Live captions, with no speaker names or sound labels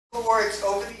awards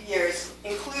over the years,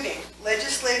 including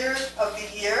Legislator of the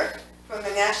Year from the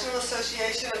National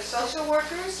Association of Social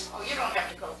Workers. Oh, you don't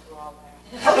have to go through all that.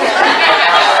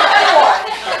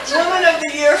 Woman of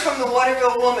the Year from the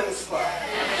Waterville Women's Club.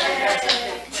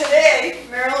 Today,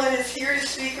 Marilyn is here to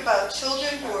speak about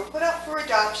children who were put up for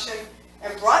adoption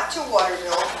and brought to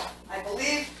Waterville, I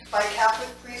believe, by Catholic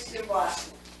priests in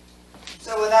Boston.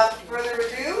 So without further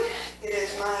ado, it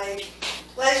is my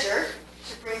pleasure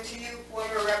to bring to you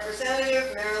former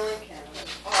Representative Marilyn Canavan.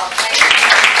 Oh, thank you.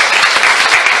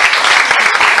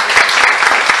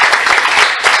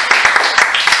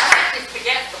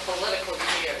 Forget the political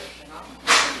years, you know.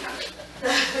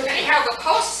 Anyhow, the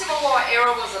post-Civil War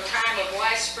era was a time of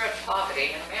widespread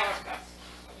poverty in America.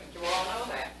 I think you all know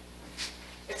that.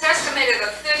 It's estimated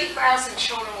that 30,000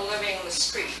 children were living in the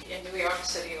street in New York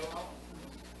City alone.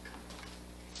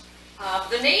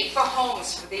 The need for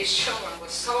homes for these children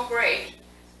was so great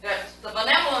that the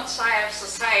benevolent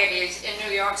societies in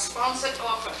New York sponsored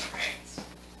orphan trains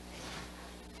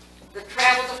that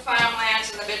traveled to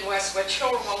farmlands in the Midwest where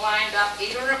children were lined up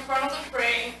either in front of the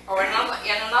train or in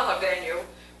another venue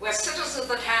where citizens of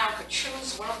the town could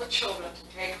choose one of the children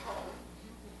to take home,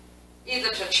 either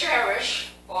to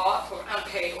cherish or for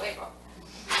unpaid labor.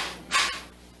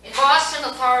 In Boston,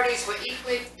 authorities were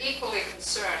equally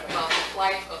concerned about the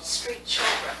plight of street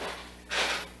children.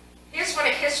 Here's what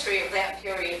a history of that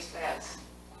period says.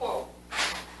 Quote,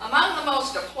 among the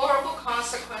most deplorable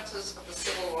consequences of the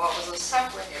Civil War was the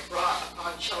suffering it brought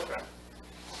upon children.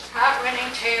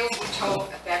 Heart-rending tales were told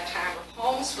at that time of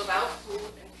homes without food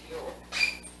and fuel,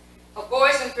 of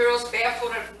boys and girls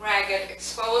barefooted and ragged,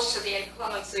 exposed to the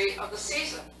inclemency of the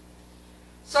season.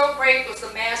 So great was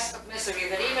the mass of misery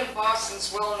that even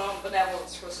Boston's well-known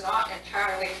benevolence was not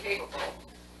entirely capable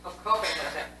of coping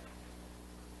with it.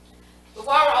 The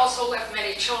war also left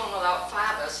many children without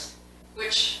fathers,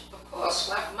 which, of course,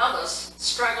 left mothers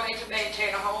struggling to maintain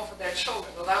a home for their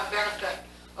children without benefit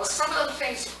of some of the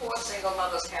things poor single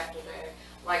mothers have today,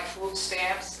 like food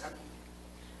stamps and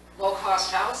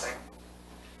low-cost housing.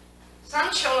 Some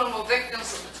children were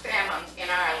victims of the famine in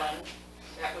Ireland.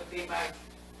 That would be my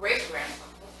great-grandmother.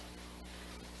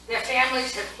 Their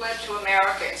families had fled to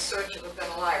America in search of a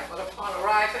better life, but upon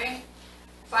arriving,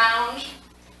 found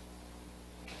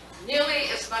nearly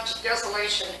as much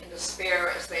desolation and despair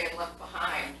as they had left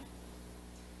behind.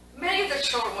 Many of the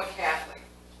children were Catholic.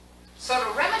 So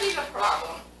to remedy the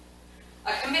problem,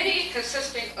 a committee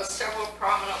consisting of several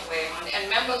prominent laymen and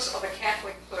members of the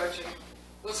Catholic clergy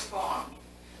was formed.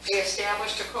 They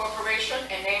established a corporation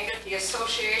and named it the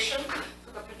Association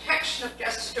for the Protection of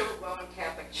Destitute Roman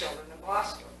Catholic Children in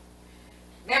Boston.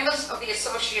 Members of the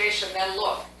association then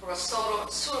looked for a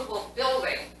suitable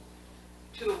building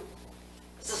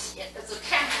as a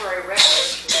temporary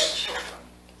residence for their children.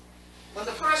 When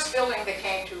the first building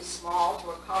became too small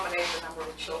to accommodate the number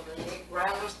of children, the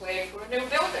ground was laid for a new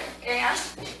building. And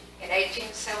in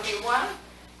 1871,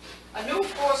 a new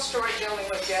 4-story building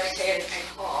was dedicated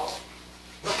and called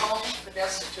the Home for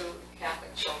Destitute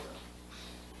Catholic Children.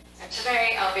 And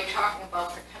today I'll be talking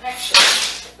about the connection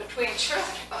between church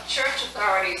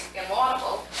authorities in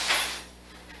Waterville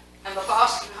and the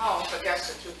Boston Home for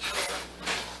Destitute Children.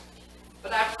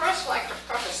 But I'd first like to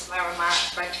preface my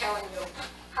remarks by telling you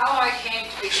how I came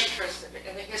to be interested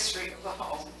in the history of the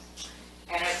home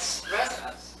and its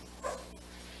residents.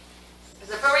 As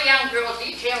a very young girl,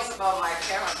 details about my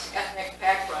parents' ethnic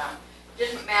background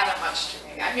didn't matter much to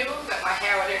me. I knew that my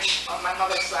heritage on my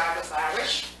mother's side was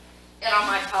Irish, and on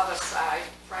my father's side,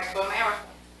 Franco-American.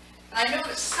 And I knew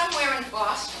that somewhere in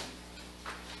Boston,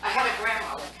 I had a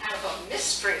grandmother, kind of a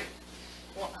mystery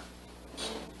woman.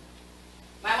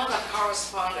 My mother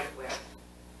corresponded with.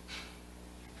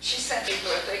 She sent me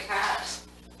birthday cards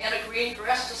and a green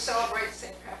dress to celebrate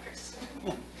St. Patrick's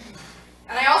Day.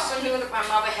 And I also knew that my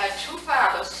mother had 2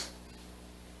 fathers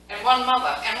and 1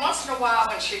 mother. And once in a while,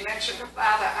 when she mentioned her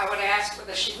father, I would ask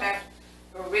whether she meant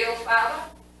her real father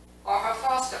or her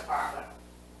foster father.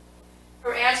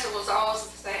 Her answer was always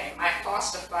the same. My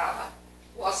foster father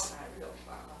was my real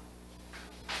father.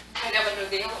 I never knew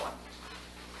the other one.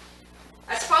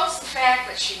 I suppose the fact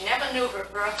that she never knew her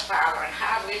birth father and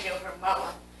hardly knew her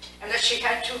mother, and that she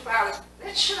had 2 fathers,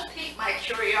 that should have piqued my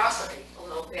curiosity a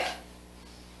little bit.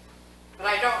 But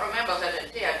I don't remember that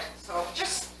it did, so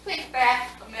just think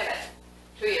back a minute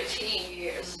to your teen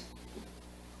years.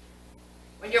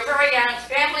 When you're very young,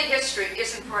 family history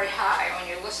isn't very high on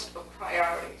your list of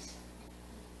priorities.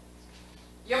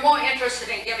 You're more interested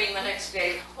in getting the next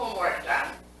day's homework done,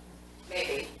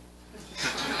 maybe.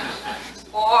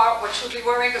 Or what you'll be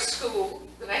wearing to school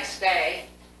the next day,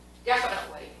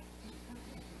 definitely.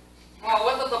 or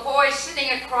whether the boy sitting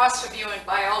across from you in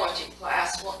biology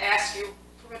class will ask you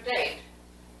for a date.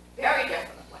 Very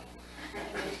definitely.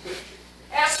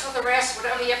 As for the rest,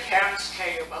 whatever your parents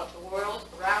tell you about the world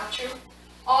around you,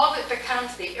 all of it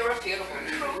becomes the irrefutable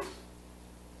truth.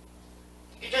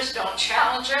 You just don't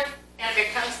challenge it, and it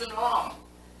becomes the norm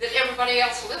that everybody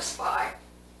else lives by.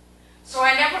 So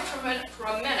I never for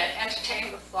a minute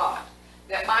entertained the thought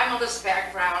that my mother's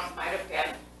background might have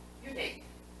been unique.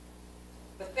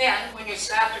 But then, when you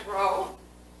start to grow,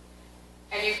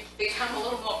 and you become a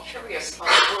little more curious about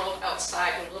the world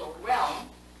outside your little realm,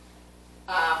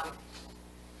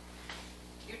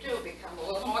 you do become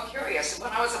a little more curious. And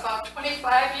when I was about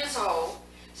 25 years old,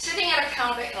 sitting at a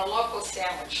counter in a local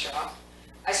sandwich shop,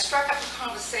 I struck up a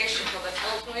conversation with an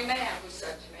elderly man who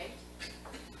said to me,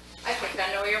 "I think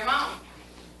I know your mom."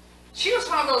 She was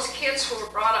one of those kids who were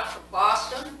brought up from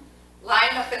Boston,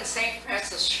 lined up in St.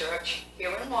 Francis Church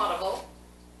here in Waterville,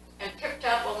 and picked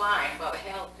out of the line by the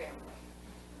Hale family.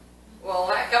 Well,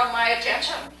 that got my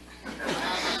attention.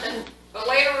 But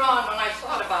later on, when I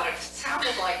thought about it, it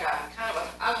sounded like a kind of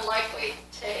an unlikely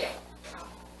tale.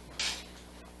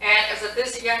 And as a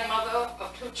busy young mother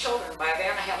of 2 children, by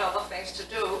then I had other things to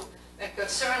do than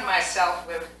concern myself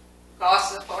with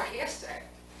gossip or hearsay.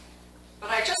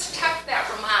 But I just tucked that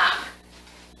remark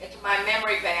into my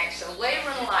memory banks, and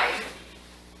later in life,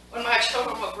 when my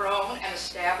children were grown and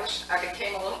established, I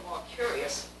became a little more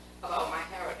curious about my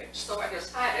heritage. So I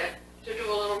decided to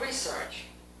do a little research.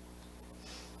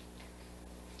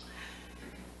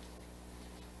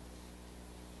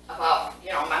 About,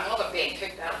 my mother being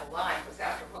kicked out of the line, because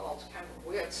after all, it's kind of a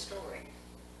weird story.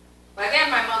 By then,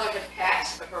 my mother had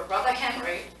passed, but her brother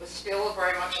Henry was still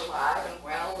very much alive and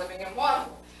well, living in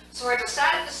Waterville. So I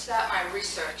decided to start my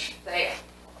research there,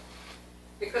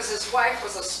 because his wife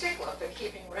was a stickler for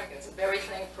keeping records of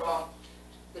everything from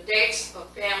the dates of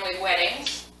family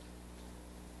weddings,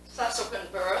 subsequent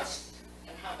births,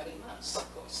 and how many months,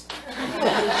 of course.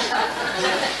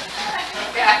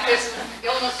 Baptisms,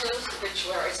 illnesses,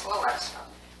 obituaries, all that stuff.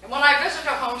 And when I visited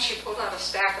her home, she pulled out a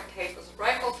stack of papers,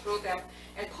 rifled through them,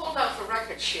 and pulled out the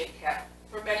records she had kept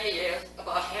for many years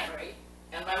about Henry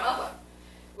and my mother.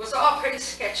 It was all pretty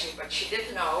sketchy, but she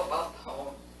did know about the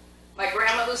home. My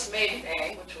grandmother's maiden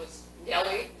name, which was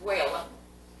Nellie Whalen.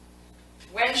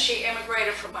 When she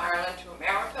immigrated from Ireland to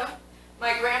America,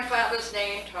 my grandfather's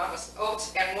name, Thomas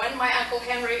Oates, and when my Uncle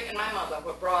Henry and my mother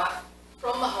were brought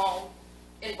from the home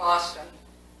in Boston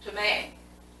to Maine.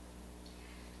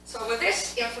 So with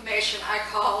this information, I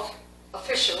called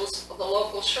officials of the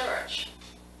local church,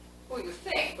 who you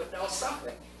think would know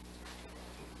something.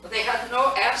 But they had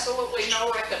absolutely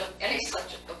no record of any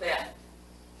such event.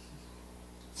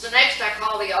 So next I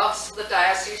called the office of the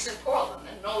diocese in Portland,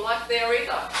 and no luck there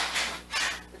either,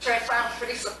 which I found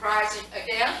pretty surprising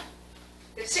again.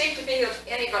 It seemed to me that if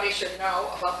anybody should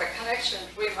know about the connection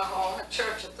between the home and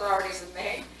church authorities in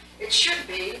Maine, it should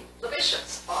be the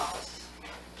bishop's office.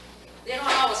 They don't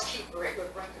always keep very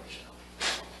good records.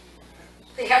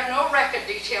 They had no record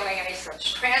detailing any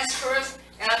such transfers,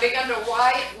 and I began to wonder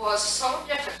why it was so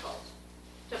difficult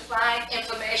to find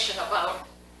information about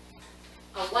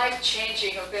a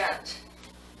life-changing event,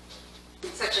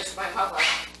 such as my mother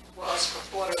was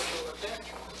reported to have been.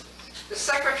 The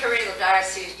secretary of the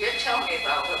diocese did tell me,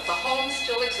 though, that the home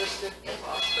still existed in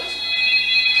Boston,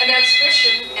 and that its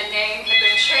mission and name had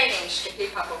been changed to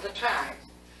keep up with the times.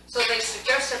 So they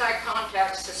suggested I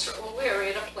contact Sister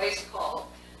O'Leary at a place called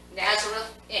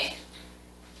Nazareth, Inc.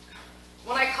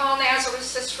 When I called Nazareth,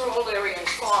 Sister O'Leary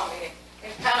informed me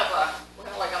in kind of a,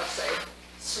 well, I gotta say,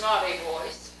 snotty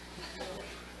voice,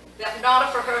 that in order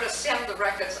for her to send the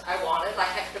records I wanted, I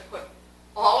had to put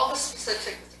all of the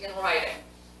specifics in writing.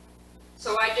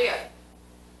 So I did.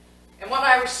 And what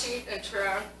I received in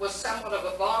turn was somewhat of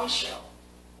a bombshell,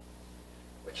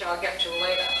 which I'll get to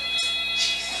later.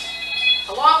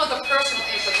 Along with the personal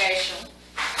information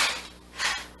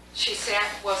she sent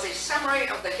was a summary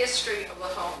of the history of the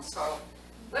home. So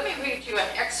let me read you an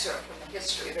excerpt from the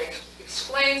history that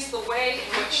explains the way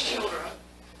in which children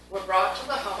were brought to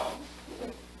the home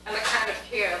and the kind of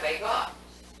care they got.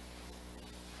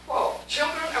 Quote,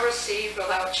 children are received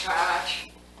without charge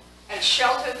and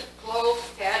sheltered, clothed,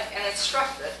 fed, and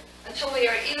instructed until they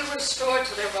are either restored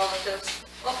to their relatives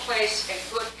or placed in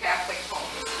good Catholic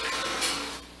homes.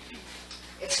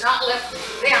 It's not left to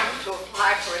them to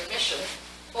apply for admission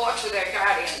or to their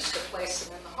guardians to place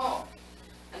them in the home.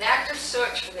 An active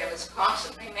search for them is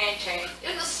constantly maintained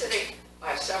in the city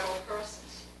by several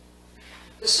persons.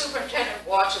 The superintendent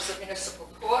watches the municipal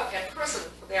court and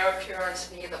prison for their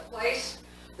appearance in either place.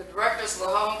 The directors of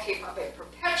the home keep up a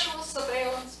perpetual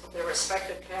surveillance of their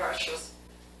respective parishes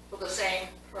for the same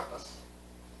purpose.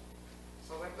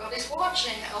 So everybody's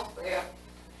watching out there.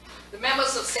 The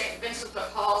members of St. Vincent de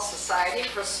Paul Society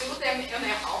pursue them in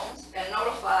their homes and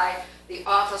notify the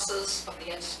officers of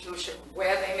the institution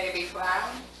where they may be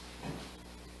found,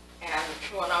 and the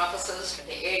truant officers and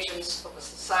the agents of the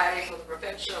Society for the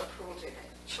Prevention of Cruelty to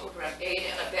Children aid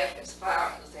and abet as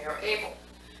far as they are able.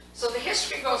 So the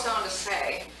history goes on to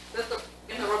say that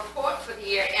in the report for the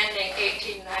year ending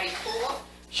 1894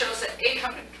 shows that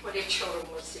 820 children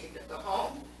were received at the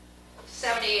home.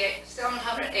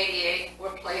 788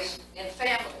 were placed in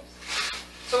families.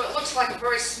 So it looks like a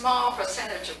very small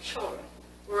percentage of children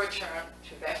were returned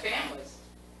to their families.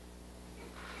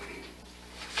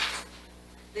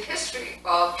 The history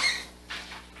of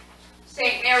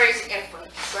St. Mary's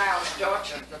Infant Sound in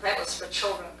Dorchester, that was for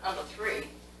children under 3,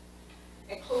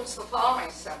 includes the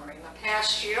following summary. In the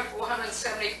past year,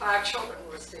 475 children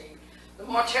were received. The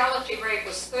mortality rate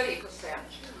was 30%.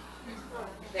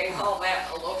 They call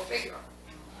that a low figure.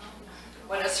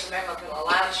 When it's remembered that a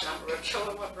large number of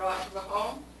children were brought to the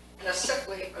home in a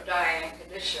sickly or dying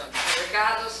condition. And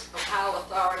regardless of how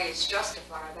authorities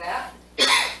justify that,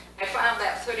 I found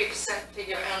that 30%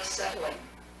 figure unsettling.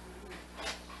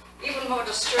 Even more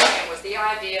disturbing was the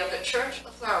idea that church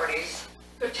authorities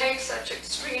could take such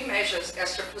extreme measures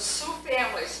as to pursue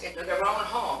families into their own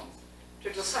homes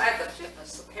to decide the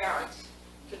fitness of parents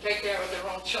to take care of their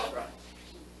own children.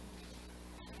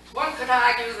 One could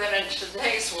argue that in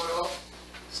today's world,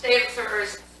 state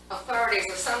authorities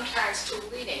are sometimes too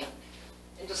lenient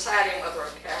in deciding whether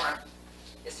a parent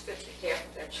is fit to care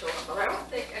for their children, but I don't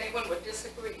think anyone would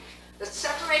disagree that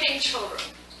separating children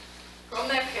from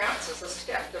their parents is a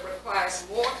step that requires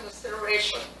more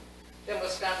consideration than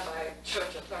was done by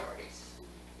church authorities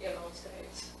in those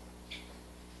days.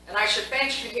 And I should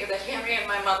mention here that Henry and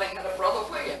my mother had a brother,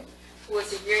 William, who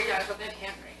was a year younger than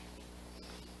Henry.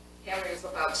 Henry was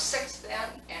about 6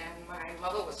 then, and my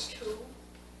mother was 2,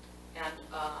 and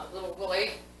little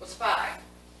Willie was 5.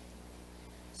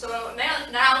 So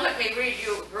now let me read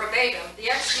you verbatim the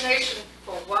explanation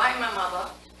for why my mother,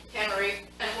 Henry,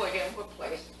 and William were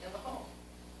placed in the home.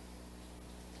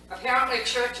 Apparently,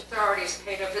 church authorities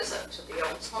paid a visit to the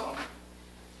Oaks home,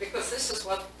 because this is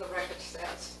what the record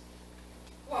says.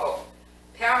 Quote,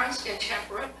 parents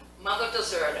intemperate, mother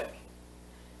deserted.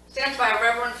 Sent by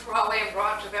Reverend Frawley and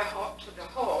brought to the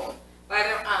home by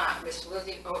their aunt, Miss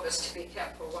Lizzie Otis, to be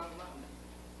kept for 1 month.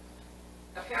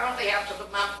 Apparently, after the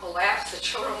month elapsed, the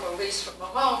children were released from the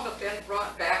home, but then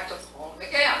brought back to the home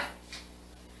again.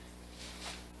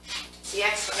 The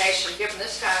explanation given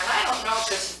this time, and I don't know if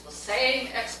this is the same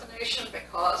explanation,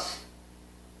 because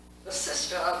the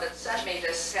sister that sent me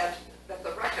this said that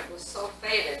the record was so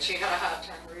faded, she had a hard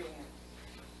time reading it.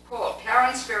 Quote,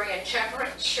 parents very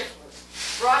intemperate and shiftless,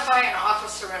 brought by an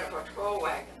officer in a patrol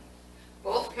wagon.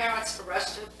 Both parents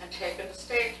arrested and taken to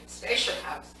station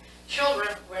house.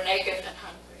 Children were naked and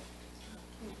hungry.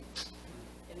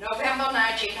 In November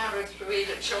 1903,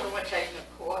 the children were taken to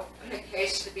court and the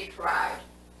case to be tried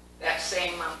that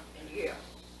same month and year.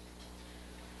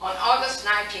 On August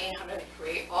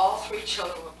 1903, all 3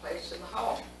 children were placed in the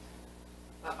home.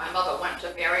 But my mother went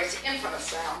to Mary's Infant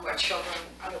Asylum, where children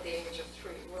under the age of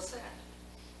 3 were sent.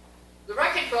 The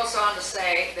record goes on to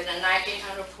say that in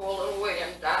 1904, little William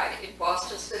died in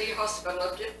Boston City Hospital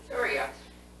of diphtheria.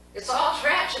 It's all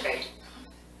tragedy,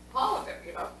 all of it,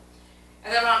 you know.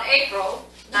 And then on April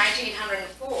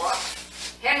 1904,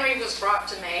 Henry was brought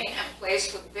to Maine and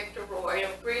placed with Victor Roy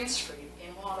of Green Street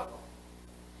in Waterville.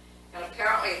 And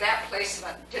apparently that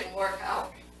placement didn't work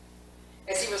out,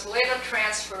 as he was later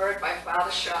transferred by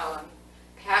Father Shalin,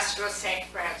 pastor of St.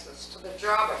 Francis, to the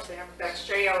Jobber family, that's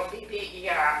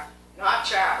Jobber, not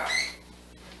Jobber,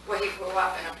 where he grew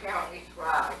up and apparently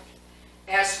thrived.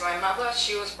 As for my mother,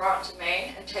 she was brought to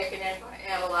Maine and taken in by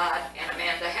Adelaide and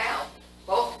Amanda Hall,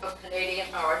 both of Canadian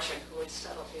origin, who had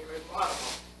settled here in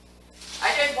Waterville.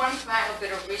 I did one final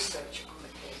bit of research on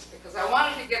the case because I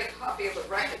wanted to get a copy of the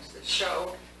records that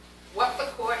showed what the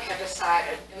court had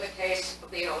decided in the case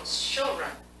of the Oates children.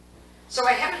 So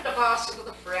I headed to Boston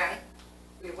with a friend.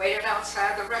 We waited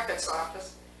outside the records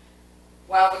office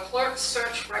while the clerks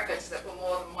searched records that were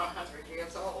more than 100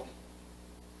 years old.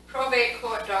 Probate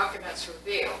court documents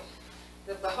revealed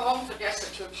that the Home for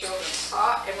Destitute Children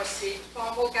sought and received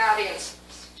formal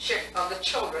guardianship of the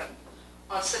children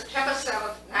on September 7,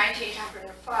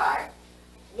 1905,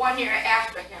 1 year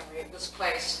after Henry was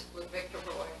placed with Victor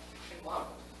Roy in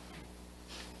Waterville.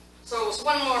 So it was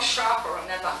one more shocker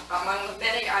among the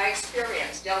many I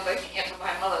experienced delving into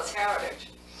my mother's heritage.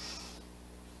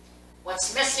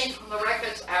 What's missing from the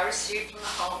records I received from the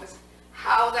home is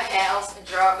how the Halls and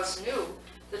Jobbers knew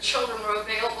the children were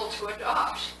available to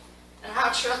adopt, and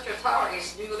how church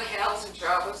authorities knew the Hales and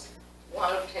Jarvis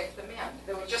wanted to take them in.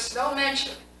 There was just no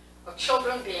mention of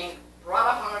children being brought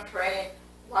up on a train,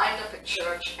 lined up at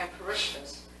church, and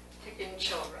parishioners picking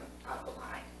children out of the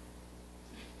line.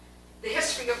 The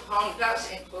history of home does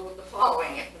include the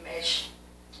following information.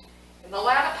 In the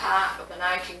latter part of the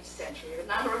 19th century, the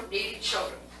number of needy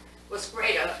children was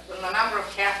greater than the number of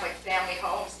Catholic family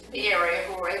homes in the area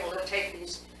who were able to take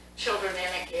these children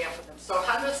in and care for them. So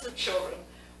hundreds of children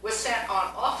were sent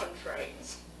on orphan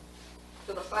trains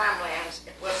to the farmlands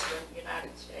in western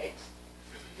United States.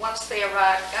 Once they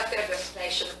arrived at their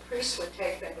destination, a priest would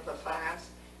take them to the farms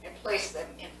and place them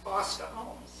in foster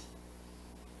homes.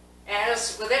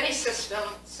 As with any system,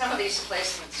 some of these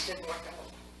placements didn't work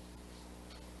out.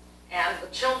 And the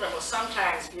children were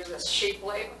sometimes viewed as cheap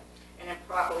labor and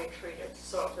improperly treated.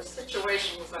 So if the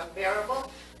situation was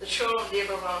unbearable, the children would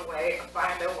either run away or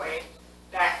find their way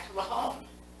back to the home.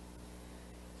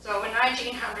 So in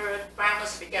 1900,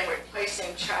 farmers began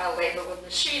replacing child labor with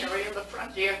machinery and the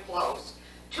frontier closed.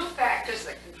 Two factors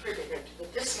that contributed to the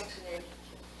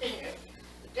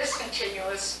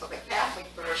discontinuance of the Catholic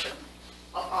version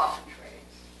of orphan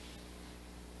trades.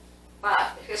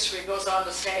 But the history goes on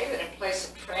to say that in place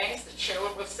of trains, the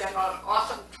children were sent on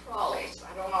orphan trolleys,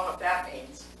 I don't know what that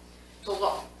means, to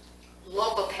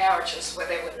local parishes where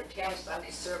they would attend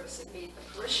Sunday service and meet the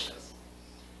parishioners.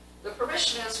 The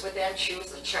parishioners would then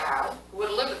choose a child who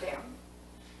would live with them,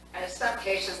 and in some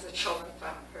cases the children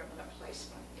found permanent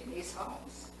placement in these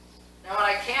homes. Now when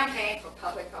I campaigned for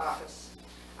public office,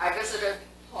 I visited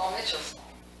Paul Mitchell's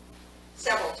home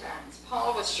several times.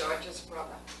 Paul was George's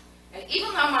brother. And even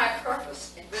though my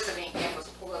purpose in visiting him was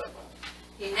political,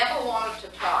 he never wanted to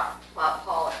talk about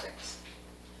politics.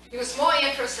 He was more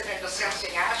interested in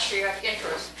discussing our shared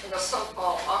interest in the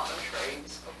so-called orphan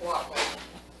trades of Waterville.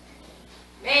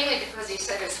 Mainly because he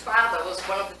said his father was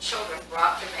one of the children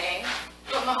brought to Maine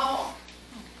from the home.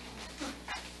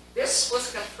 This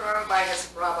was confirmed by his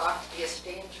brother, the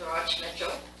esteemed George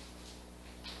Mitchell.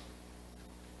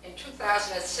 In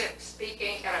 2006,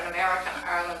 speaking at an American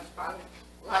Ireland Fund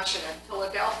luncheon in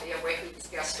Philadelphia, where he was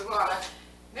guest of honor,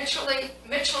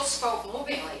 Mitchell spoke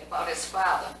movingly about his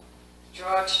father,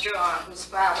 George John, whose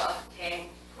father came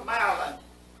from Ireland.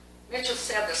 Mitchell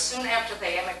said that soon after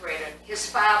they emigrated, his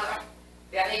father,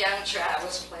 then a young child,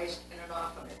 was placed in an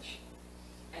orphanage.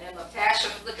 And in the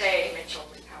fashion of the day, Mitchell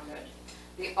recounted,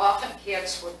 the orphan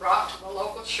kids were brought to the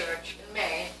local church in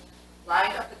Maine,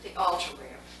 lined up at the altar rail,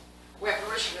 where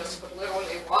parishioners would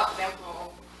literally walk them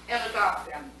home and adopt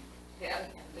them then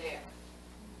and there.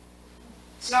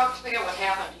 It's not clear what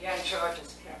happened to young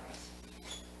George's parents,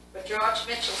 but George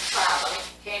Mitchell's father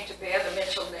came to bear the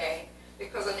Mitchell name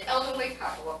because an elderly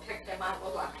couple picked him out of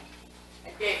the line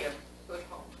and gave him a good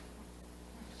home.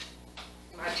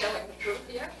 Am I telling the truth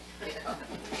here?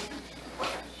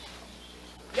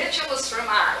 Mitchell was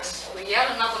surmised with yet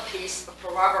another piece of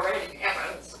corroborating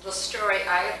evidence of the story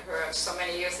I had heard so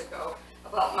many years ago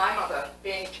about my mother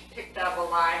being picked out of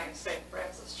a line in St.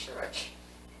 Francis Church.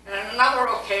 And on another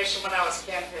occasion when I was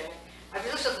campaigning, I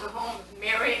visited the home of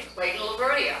Mary and Clayton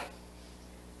Laverdia.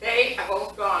 They are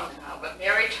both gone now, but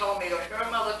Mary told me that her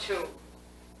mother too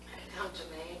had come to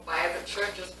Maine via the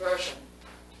church's version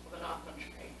of an orphan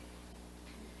trade.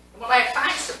 And what I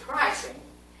find surprising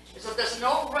is that there's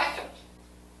no record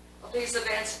of these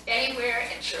events anywhere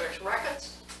in church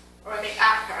records or in the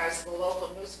archives of the local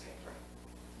newspaper.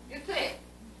 You'd think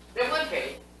there would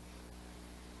be.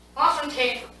 Orphan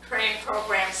train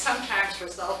programs sometimes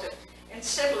resulted in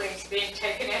siblings being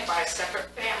taken in by separate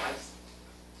families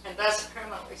and thus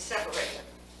permanently separated.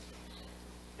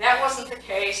 That wasn't the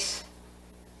case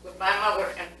with my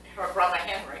mother and her brother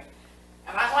Henry.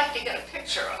 And I'd like to get a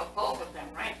picture of both of them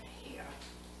right here.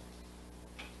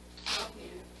 Want me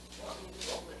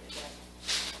to hold it again?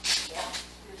 Yeah.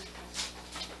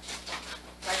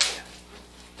 Right here.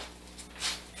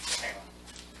 Hang on.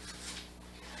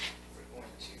 We're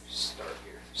going to start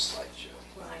your slideshow.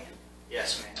 Ryan,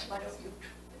 Yes, ma'am. why don't you?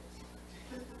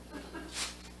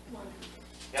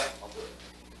 Yep, I'll do it.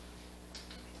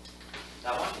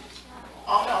 That one?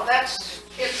 Oh, no, that's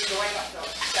kids going up the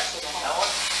steps of the That hall.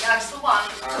 one? That's the one.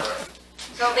 All right.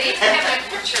 So these have a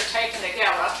picture taken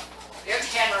together.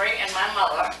 There's Henry and my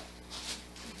mother.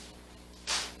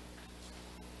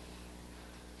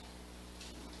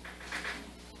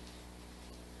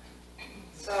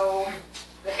 So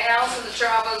the Hales and the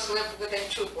Jarvis lived within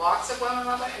 2 blocks of one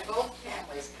another, and both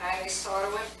families kindly saw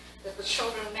to it that the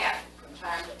children met from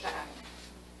time to time.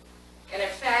 And in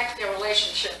fact, their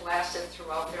relationship lasted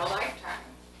throughout their lifetime.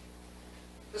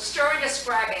 The story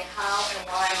describing how and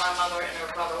why my mother and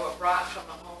her brother were brought from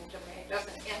the home to me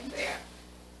doesn't end there.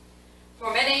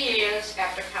 For many years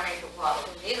after coming to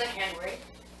Waterville, neither Henry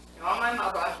nor my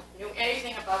mother knew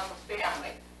anything about the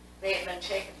family they had been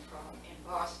taken from in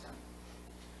Boston.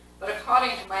 But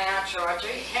according to my Aunt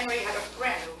Georgie, Henry had a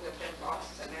friend who lived in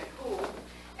Boston and who,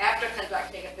 after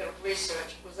conducting a bit of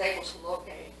research, was able to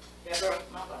locate their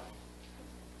birth mother.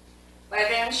 By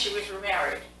then, she was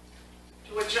remarried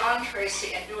to a John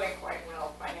Tracy and doing quite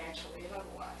well financially and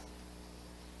otherwise.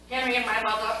 Henry and my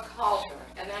mother called her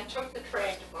and then took the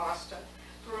train to Boston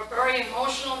for a very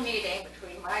emotional meeting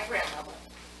between my grandmother,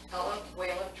 Helen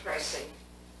Wayland Tracy,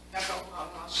 and her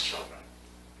long-lost children.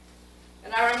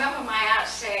 And I remember my aunt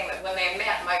saying that when they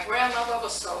met, my grandmother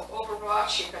was so overwrought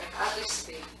she could hardly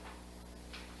speak.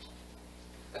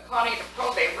 According to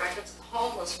probate records, the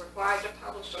home was required to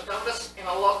publish a notice in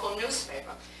a local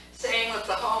newspaper saying that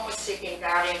the home was seeking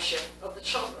guardianship of the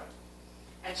children.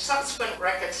 And subsequent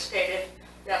records stated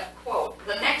that, quote,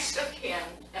 the next of kin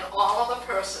and all other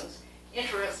persons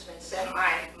interested in said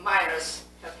minors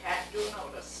have had due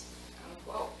notice,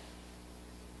 unquote.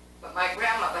 But my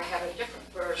grandmother had a different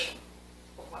version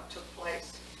of what took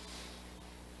place.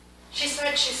 She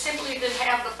said she simply didn't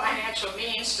have the financial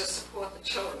means to support the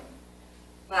children,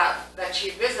 but that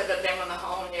she visited them in the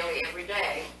home nearly every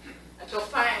day, until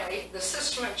finally the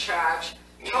sister in charge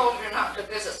told her not to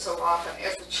visit so often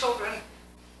as the children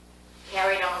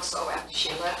carried on so after she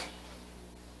left.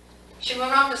 She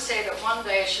went on to say that one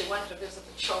day she went to visit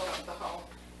the children at the home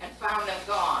and found them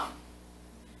gone,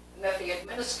 and that the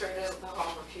administrators of the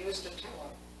home refused to tell her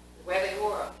where they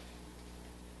were,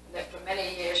 and that for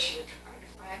many years she had tried to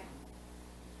find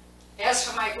them. As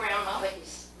for my grandmother,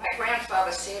 my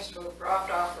grandfather seems to have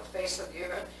dropped off the face of the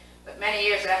earth, but many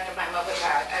years after my mother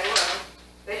died, I learned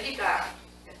that he died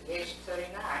at the age of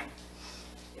 39.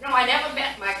 You know, I never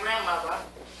met my grandmother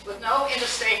with no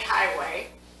interstate highway.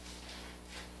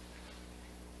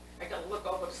 I gotta look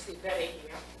over to see Betty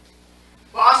here.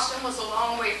 Boston was a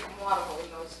long way from Waterville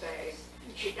in those days.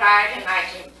 She died in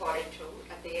 1942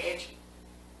 at the age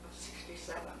of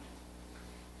 67.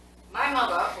 My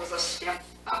mother was a stiff,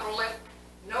 upper lip,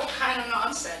 no kind of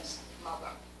nonsense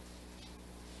mother.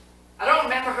 I don't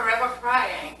remember her ever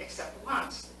crying, except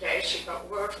once, the day she got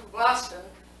word from Boston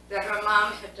that her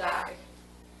mom had died.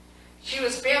 She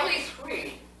was barely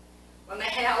 3 when the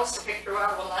Hales picked her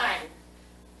out of a line.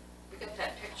 We get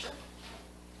that picture?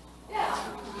 Yeah.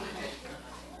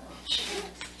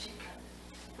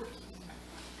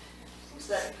 Who's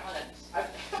that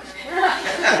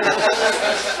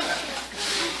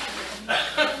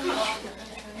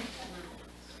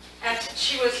And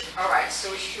she was, all right,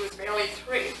 so she was barely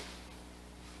 3.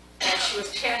 And she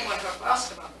was 10 when her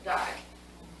foster mother died,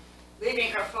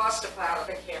 leaving her foster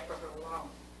father to care for her alone.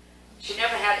 She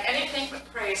never had anything but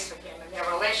praise for him, and their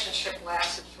relationship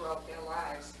lasted throughout their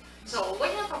lives. So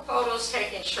looking at the photos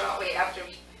taken shortly after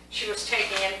she was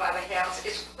taken in by the Hales,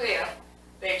 it's clear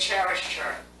they cherished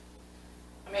her.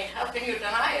 I mean, how can you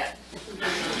deny it?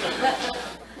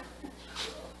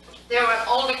 They were an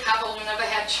older couple who never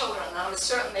had children, and I'm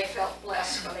certain they felt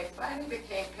blessed when they finally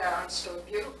became parents to a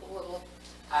beautiful little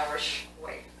Irish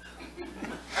waif.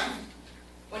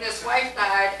 When his wife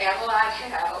died, Adeline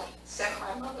Hale sent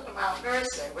my mother to Mount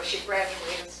Mercy, where she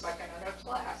graduated second in her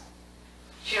class.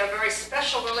 She had a very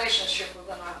special relationship with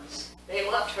the nuns. They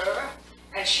loved her,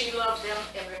 and she loved them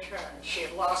in return. She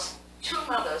had lost 2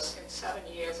 mothers in 7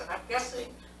 years, and I'm guessing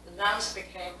the nuns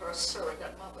became her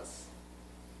surrogate mothers.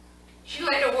 She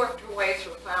later worked her way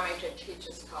through Farmington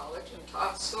Teachers College and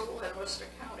taught school in Worcester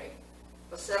County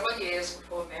for several years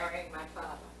before marrying my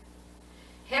father.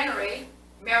 Henry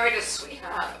married a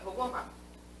sweetheart of a woman.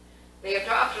 They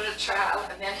adopted a child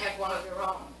and then had one of their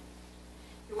own.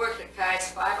 He worked at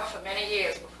Guy's Fiber for many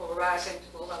years before rising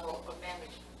to the level of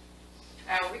management.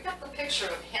 Now, we got the picture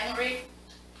of Henry,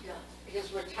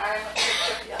 his retirement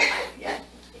picture. Yeah.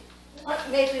 Well,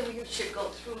 maybe we should go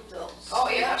through those. Oh,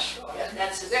 yeah, sure. Yeah,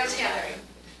 that's his There's Henry.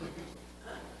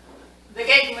 They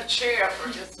gave him a chair for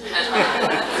his...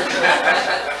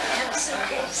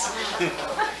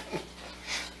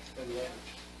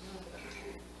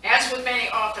 As with many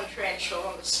orphan trained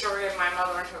children, the story of my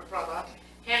mother and her brother,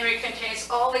 Henry, contains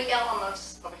all the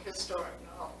elements of a historic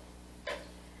novel.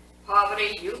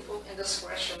 Poverty, youthful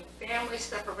indiscretion, family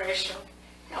separation,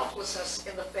 helplessness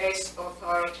in the face of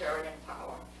authoritarian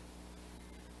power,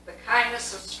 the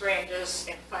kindness of strangers,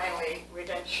 and finally,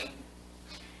 redemption.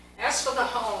 As for the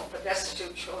home for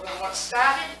destitute children, what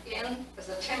started in as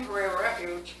a temporary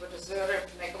refuge for deserted,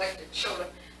 neglected children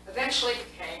eventually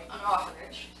became an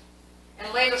orphanage,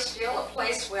 and later still a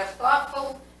place where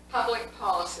thoughtful, public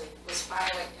policy was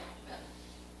finally implemented.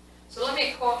 So let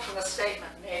me quote from a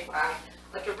statement made by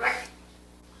a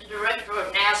director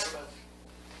of Nazareth,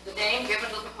 the name given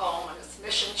to the home and its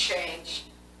mission changed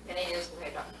many years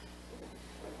later.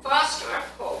 Foster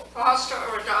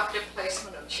or adoptive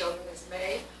placement of children is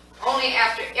made only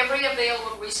after every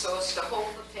available resource to hold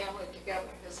the family together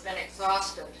has been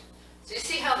exhausted. So you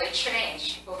see how they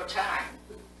changed over time.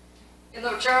 In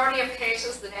the majority of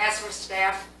cases, the Nazareth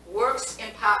staff works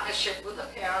in partnership with the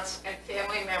parents and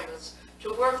family members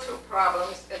to work through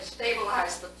problems and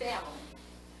stabilize the family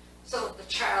so that the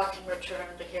child can return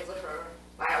to his or her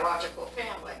biological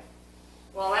family.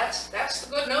 Well, that's the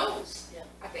good news. Yeah.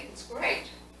 I think it's great.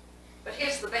 But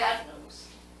here's the bad news.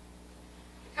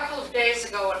 A couple of days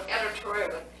ago, an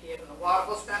editorial appeared in the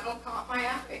Waterville Sentinel caught my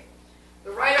eye.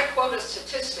 The writer quoted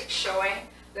statistics showing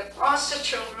that foster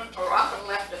children are often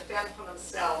left to fend for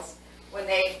themselves when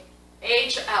they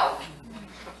age out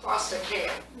of foster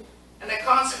care, and that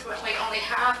consequently only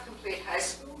half complete high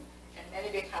school and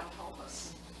many become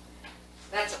homeless.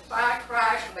 That's a far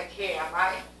cry from the care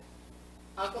my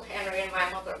Uncle Henry and my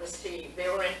mother received. They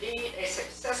were indeed a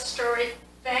success story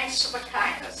thanks to the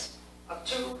kindness of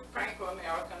two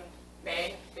Franco-American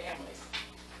Maine families.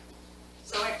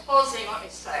 So in closing, let me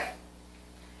say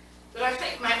that I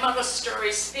think my mother's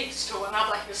story speaks to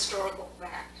another historical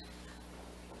fact.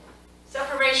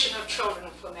 Separation of children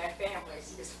from their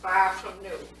families is far from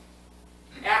new.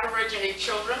 Aborigine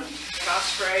children in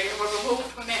Australia were removed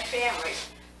from their families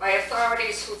by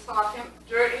authorities who thought them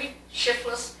dirty,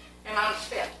 shiftless, and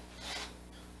unfit.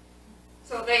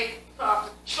 So they thought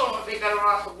the children would be better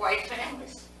off with white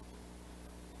families.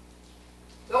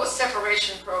 Those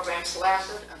separation programs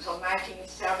lasted until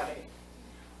 1970.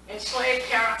 Enslaved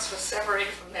parents were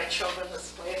separated from their children at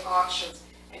slave auctions,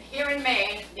 and here in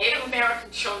Maine, Native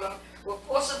American children were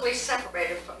forcibly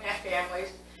separated from their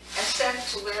families and sent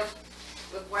to live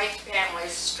with white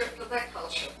families stripped of their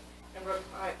culture and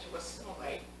required to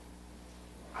assimilate.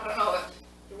 I don't know if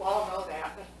you all know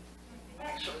that, but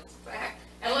actually it's a fact.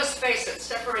 And let's face it,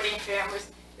 separating families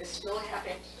is still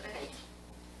happening today.